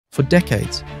For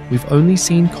decades, we've only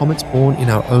seen comets born in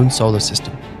our own solar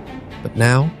system. But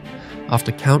now,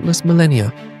 after countless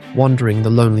millennia wandering the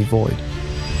lonely void,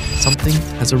 something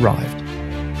has arrived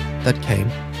that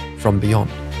came from beyond.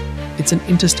 It's an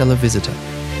interstellar visitor,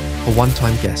 a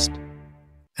one-time guest,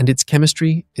 and its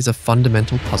chemistry is a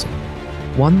fundamental puzzle,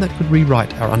 one that could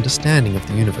rewrite our understanding of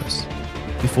the universe.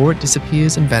 Before it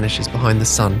disappears and vanishes behind the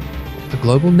sun, a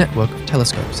global network of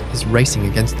telescopes is racing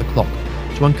against the clock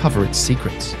to uncover its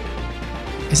secrets.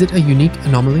 Is it a unique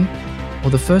anomaly, or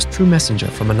the first true messenger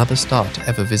from another star to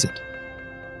ever visit?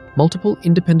 Multiple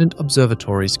independent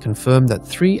observatories confirm that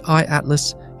 3I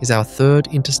Atlas is our third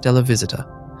interstellar visitor,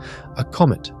 a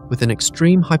comet with an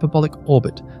extreme hyperbolic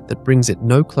orbit that brings it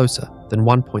no closer than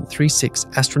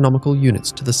 1.36 astronomical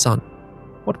units to the Sun.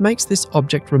 What makes this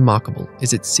object remarkable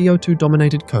is its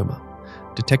CO2-dominated coma,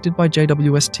 detected by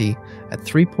JWST at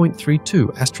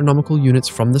 3.32 astronomical units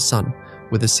from the Sun,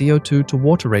 with a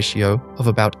CO2-to-water ratio of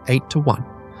about 8:1,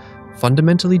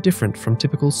 fundamentally different from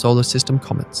typical solar system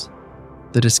comets.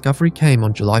 The discovery came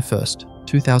on July 1st,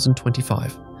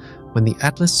 2025, when the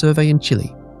Atlas survey in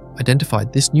Chile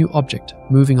identified this new object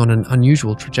moving on an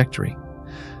unusual trajectory.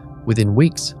 Within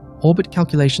weeks, orbit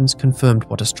calculations confirmed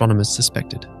what astronomers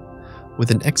suspected.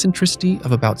 With an eccentricity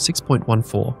of about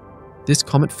 6.14, this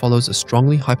comet follows a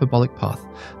strongly hyperbolic path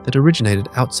that originated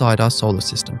outside our solar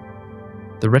system.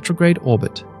 The retrograde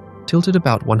orbit, tilted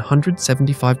about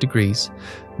 175 degrees,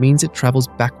 means it travels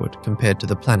backward compared to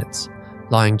the planets,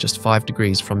 lying just 5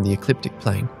 degrees from the ecliptic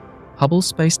plane. Hubble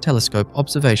Space Telescope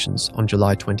observations on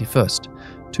July 21st,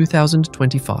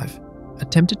 2025,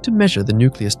 attempted to measure the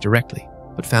nucleus directly,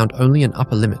 but found only an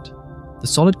upper limit. The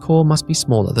solid core must be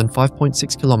smaller than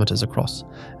 5.6 kilometers across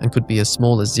and could be as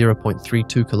small as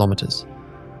 0.32 kilometers.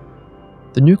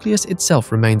 The nucleus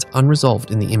itself remains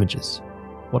unresolved in the images.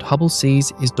 What Hubble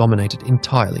sees is dominated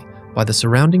entirely by the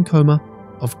surrounding coma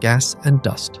of gas and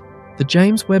dust. The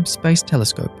James Webb Space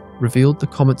Telescope revealed the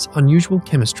comet's unusual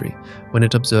chemistry when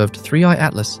it observed 3I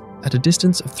Atlas at a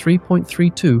distance of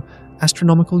 3.32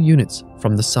 astronomical units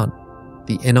from the Sun.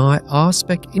 The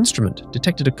NIR-SPEC instrument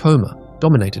detected a coma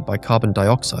dominated by carbon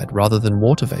dioxide rather than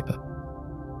water vapor.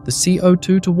 The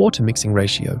CO2-to-water mixing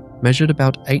ratio measured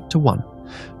about 8:1,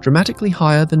 dramatically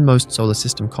higher than most solar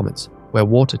system comets, where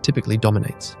water typically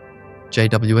dominates.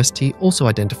 JWST also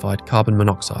identified carbon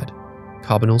monoxide,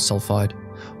 carbonyl sulfide,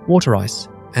 water ice,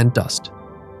 and dust,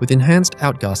 with enhanced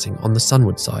outgassing on the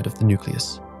sunward side of the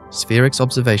nucleus. SPHEREx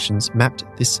observations mapped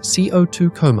this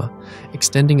CO2 coma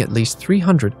extending at least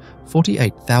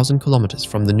 348,000 kilometers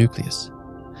from the nucleus.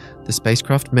 The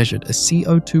spacecraft measured a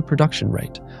CO2 production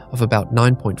rate of about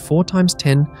 9.4 times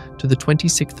 10 to the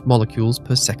 26th molecules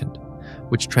per second,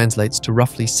 which translates to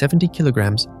roughly 70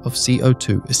 kilograms of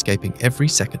CO2 escaping every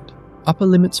second. Upper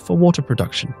limits for water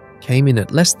production came in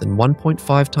at less than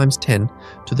 1.5 times 10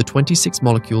 to the 26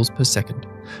 molecules per second,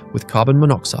 with carbon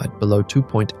monoxide below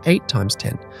 2.8 times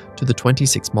 10 to the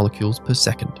 26 molecules per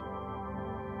second.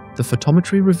 The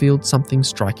photometry revealed something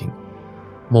striking.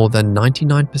 More than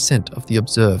 99% of the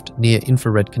observed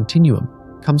near-infrared continuum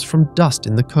comes from dust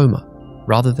in the coma,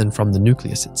 rather than from the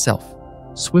nucleus itself.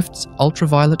 Swift's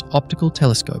ultraviolet optical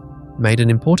telescope made an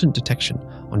important detection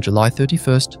on July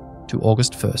 31st to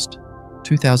August 1st,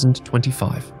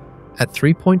 2025. At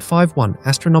 3.51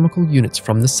 astronomical units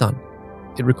from the Sun,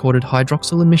 it recorded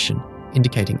hydroxyl emission,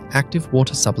 indicating active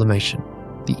water sublimation.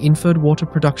 The inferred water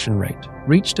production rate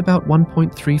reached about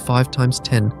 1.35 times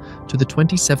 10 to the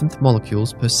 27th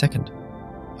molecules per second,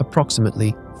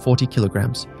 approximately 40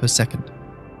 kilograms per second.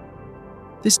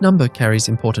 This number carries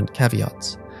important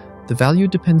caveats. The value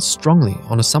depends strongly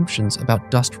on assumptions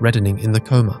about dust reddening in the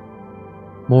coma.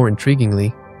 More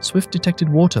intriguingly, Swift detected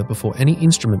water before any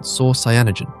instrument saw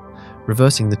cyanogen,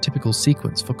 reversing the typical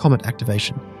sequence for comet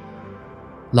activation.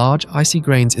 Large icy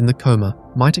grains in the coma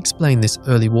might explain this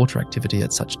early water activity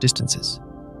at such distances.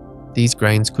 These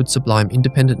grains could sublime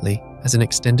independently as an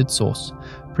extended source,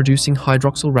 producing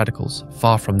hydroxyl radicals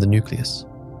far from the nucleus.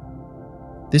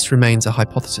 This remains a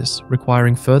hypothesis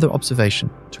requiring further observation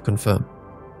to confirm.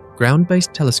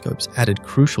 Ground-based telescopes added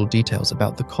crucial details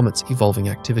about the comet's evolving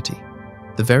activity.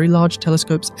 The Very Large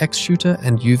Telescope's X-Shooter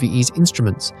and UVE's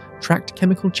instruments tracked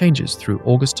chemical changes through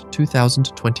August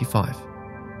 2025.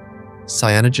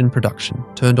 Cyanogen production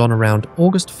turned on around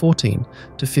August 14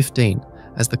 to 15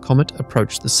 as the comet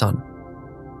approached the Sun.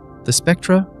 The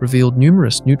spectra revealed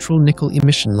numerous neutral nickel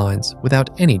emission lines without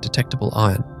any detectable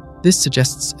iron. This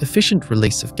suggests efficient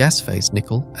release of gas phase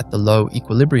nickel at the low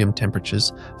equilibrium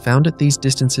temperatures found at these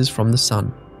distances from the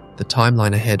Sun. The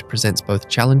timeline ahead presents both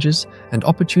challenges and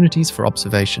opportunities for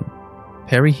observation.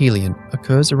 Perihelion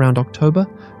occurs around October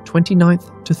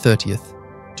 29th to 30th,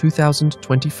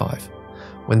 2025,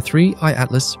 when 3I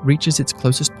Atlas reaches its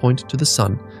closest point to the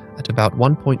Sun at about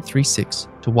 1.36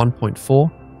 to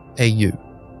 1.4 AU.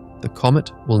 The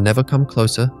comet will never come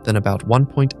closer than about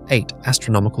 1.8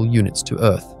 astronomical units to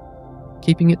Earth,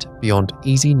 keeping it beyond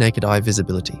easy naked eye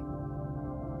visibility.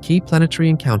 Key planetary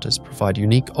encounters provide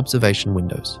unique observation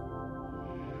windows.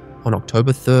 On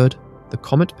October 3rd, the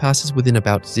comet passes within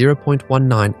about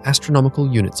 0.19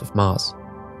 astronomical units of Mars.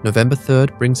 November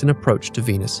 3rd brings an approach to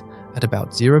Venus at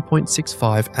about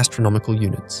 0.65 astronomical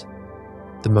units.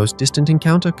 The most distant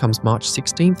encounter comes March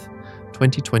 16th,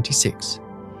 2026,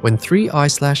 when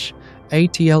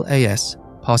 3I/ATLAS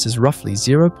passes roughly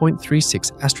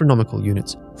 0.36 astronomical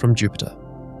units from Jupiter.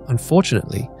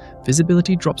 Unfortunately,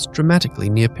 visibility drops dramatically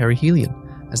near Perihelion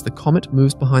as the comet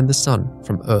moves behind the Sun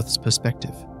from Earth's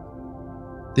perspective.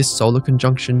 This solar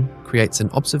conjunction creates an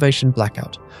observation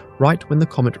blackout right when the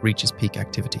comet reaches peak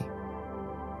activity.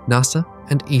 NASA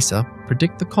and ESA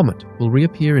predict the comet will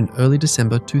reappear in early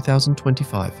December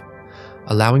 2025,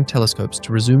 allowing telescopes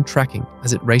to resume tracking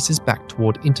as it races back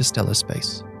toward interstellar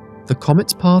space. The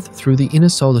comet's path through the inner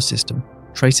solar system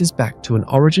traces back to an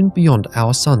origin beyond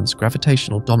our Sun's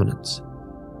gravitational dominance.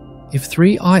 If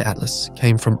 3I Atlas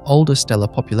came from older stellar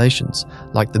populations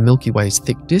like the Milky Way's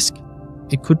thick disk,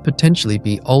 it could potentially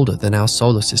be older than our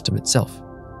solar system itself.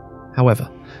 However,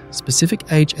 specific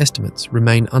age estimates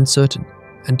remain uncertain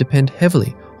and depend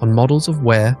heavily on models of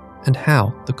where and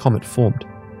how the comet formed.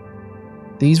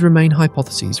 These remain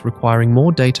hypotheses requiring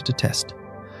more data to test.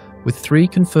 With 3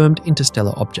 confirmed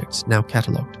interstellar objects now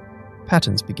catalogued,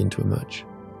 patterns begin to emerge.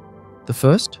 The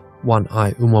first,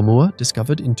 1I Oumuamua,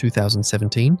 discovered in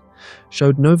 2017,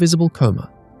 showed no visible coma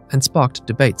and sparked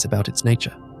debates about its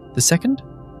nature. The second,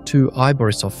 2I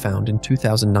Borisov, found in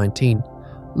 2019,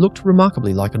 looked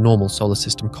remarkably like a normal solar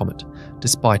system comet,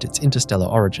 despite its interstellar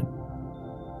origin.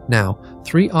 Now,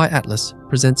 3I Atlas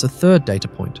presents a third data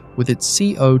point with its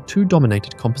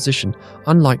CO2-dominated composition,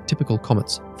 unlike typical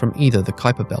comets from either the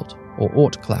Kuiper belt or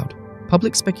Oort cloud.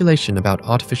 Public speculation about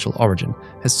artificial origin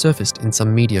has surfaced in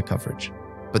some media coverage,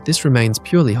 but this remains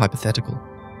purely hypothetical.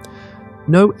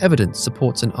 No evidence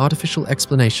supports an artificial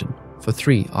explanation for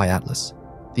 3I Atlas.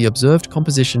 The observed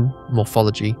composition,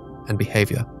 morphology, and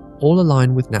behavior all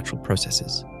align with natural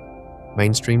processes.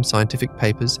 Mainstream scientific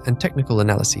papers and technical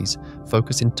analyses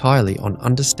focus entirely on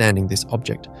understanding this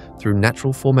object through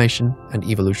natural formation and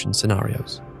evolution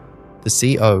scenarios. The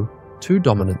CO2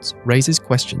 dominance raises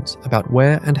questions about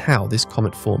where and how this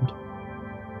comet formed.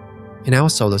 In our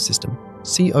solar system,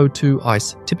 CO2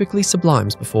 ice typically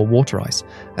sublimes before water ice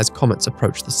as comets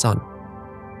approach the Sun.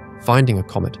 Finding a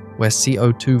comet where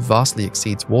CO2 vastly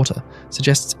exceeds water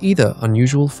suggests either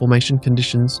unusual formation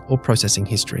conditions or processing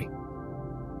history.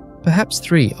 Perhaps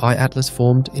 3I Atlas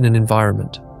formed in an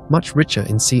environment much richer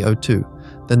in CO2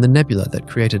 than the nebula that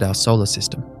created our solar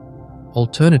system.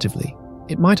 Alternatively,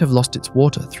 it might have lost its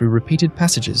water through repeated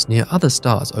passages near other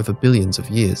stars over billions of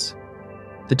years.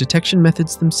 The detection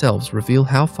methods themselves reveal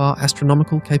how far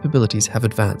astronomical capabilities have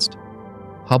advanced.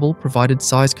 Hubble provided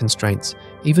size constraints,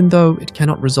 even though it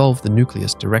cannot resolve the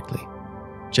nucleus directly.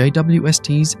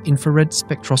 JWST's infrared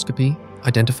spectroscopy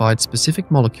identified specific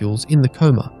molecules in the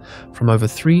coma from over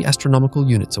 3 astronomical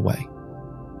units away.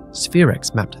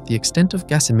 SPHEREx mapped the extent of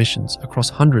gas emissions across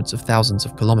hundreds of thousands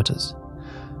of kilometers.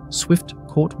 SWIFT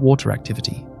caught water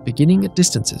activity, beginning at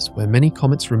distances where many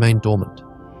comets remain dormant.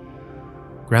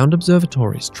 Ground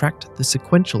observatories tracked the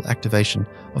sequential activation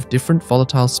of different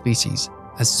volatile species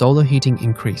as solar heating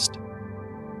increased.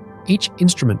 Each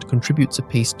instrument contributes a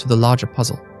piece to the larger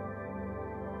puzzle.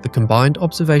 The combined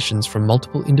observations from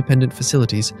multiple independent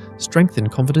facilities strengthen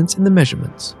confidence in the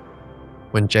measurements.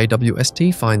 When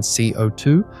JWST finds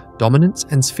CO2, dominance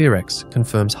and SPHEREx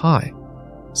confirms high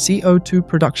CO2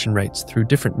 production rates through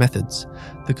different methods,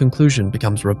 the conclusion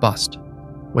becomes robust.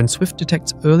 When SWIFT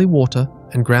detects early water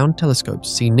and ground telescopes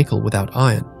see nickel without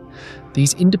iron,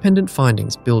 these independent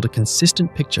findings build a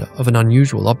consistent picture of an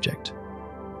unusual object.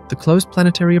 The close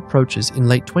planetary approaches in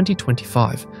late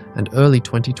 2025 and early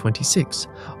 2026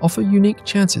 offer unique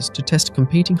chances to test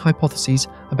competing hypotheses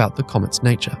about the comet's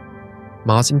nature.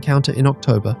 Mars encounter in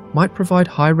October might provide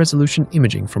high-resolution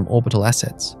imaging from orbital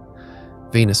assets.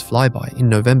 Venus flyby in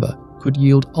November could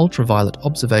yield ultraviolet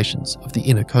observations of the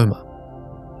inner coma.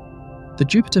 The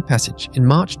Jupiter passage in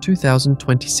March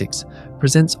 2026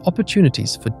 presents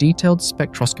opportunities for detailed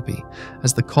spectroscopy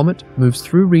as the comet moves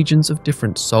through regions of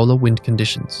different solar wind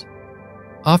conditions.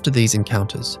 After these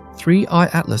encounters,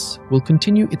 3I Atlas will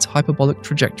continue its hyperbolic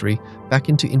trajectory back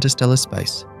into interstellar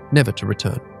space, never to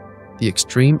return. The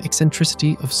extreme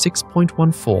eccentricity of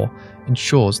 6.14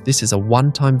 ensures this is a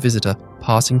one-time visitor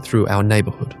passing through our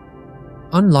neighborhood.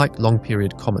 Unlike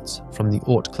long-period comets from the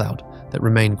Oort cloud that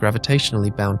remain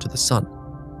gravitationally bound to the Sun,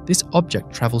 this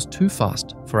object travels too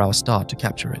fast for our star to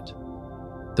capture it.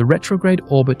 The retrograde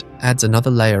orbit adds another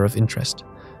layer of interest,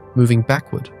 moving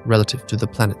backward relative to the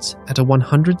planets at a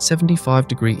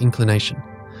 175-degree inclination.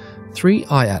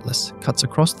 3I Atlas cuts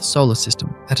across the solar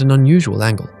system at an unusual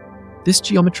angle. This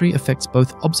geometry affects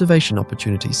both observation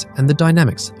opportunities and the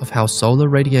dynamics of how solar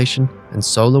radiation and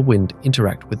solar wind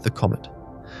interact with the comet.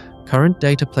 Current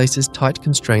data places tight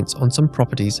constraints on some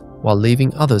properties while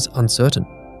leaving others uncertain.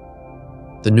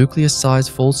 The nucleus size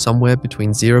falls somewhere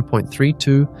between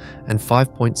 0.32 and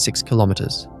 5.6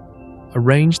 kilometers, a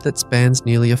range that spans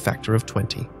nearly a factor of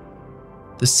 20.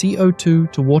 The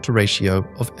CO2 to water ratio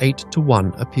of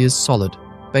 8:1 appears solid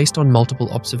based on multiple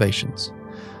observations.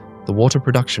 The water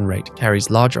production rate carries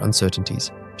larger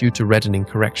uncertainties due to reddening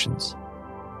corrections.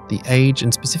 The age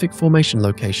and specific formation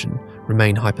location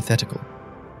remain hypothetical.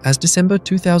 As December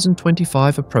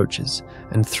 2025 approaches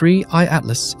and 3I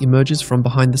Atlas emerges from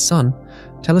behind the Sun,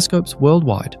 telescopes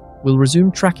worldwide will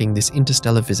resume tracking this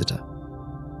interstellar visitor.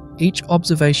 Each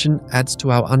observation adds to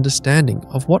our understanding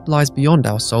of what lies beyond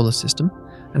our solar system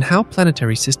and how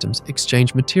planetary systems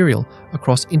exchange material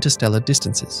across interstellar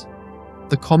distances.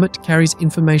 The comet carries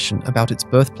information about its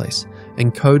birthplace,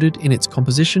 encoded in its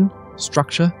composition,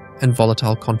 structure, and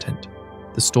volatile content.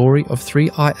 The story of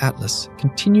 3I Atlas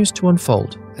continues to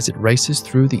unfold as it races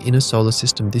through the inner solar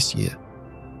system this year,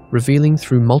 revealing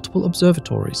through multiple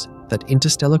observatories that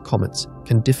interstellar comets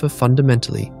can differ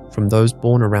fundamentally from those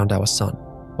born around our Sun,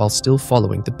 while still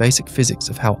following the basic physics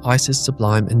of how ices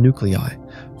sublime and nuclei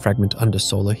fragment under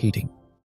solar heating.